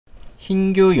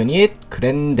신규 유닛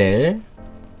그랜델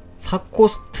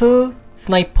 4코스트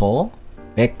스나이퍼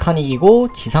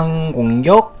메카닉이고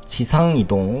지상공격,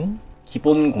 지상이동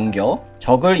기본 공격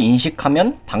적을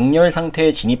인식하면 박렬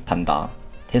상태에 진입한다.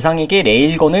 대상에게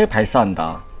레일건을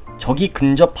발사한다. 적이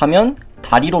근접하면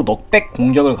다리로 넉백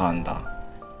공격을 가한다.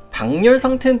 박렬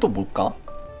상태는 또 뭘까?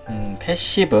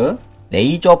 패시브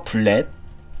레이저 블렛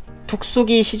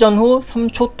툭수기 시전 후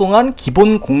 3초 동안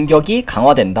기본 공격이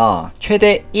강화된다.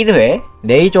 최대 1회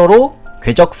레이저로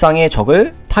궤적상의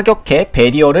적을 타격해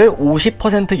베리어를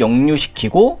 50%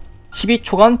 역류시키고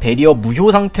 12초간 베리어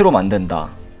무효 상태로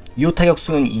만든다. 유효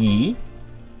타격수는 2,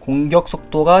 공격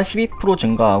속도가 12%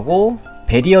 증가하고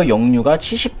베리어 역류가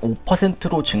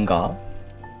 75%로 증가.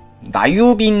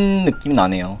 나유빈 느낌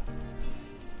나네요.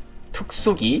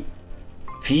 특수기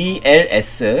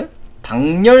VLS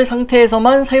박렬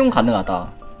상태에서만 사용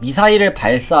가능하다. 미사일을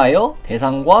발사하여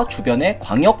대상과 주변에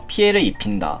광역 피해를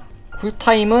입힌다.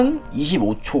 쿨타임은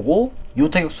 25초고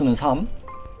유효타격수는 3.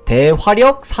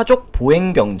 대화력 사족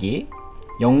보행병기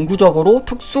영구적으로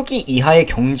특수기 이하의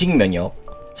경직 면역.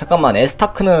 잠깐만,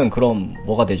 에스타크는 그럼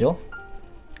뭐가 되죠?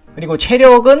 그리고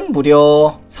체력은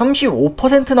무려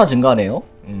 35%나 증가하네요.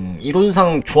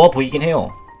 이론상 좋아 보이긴 해요.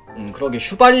 그러게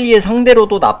슈발리의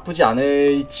상대로도 나쁘지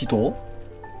않을지도.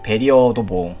 베리어도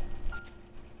뭐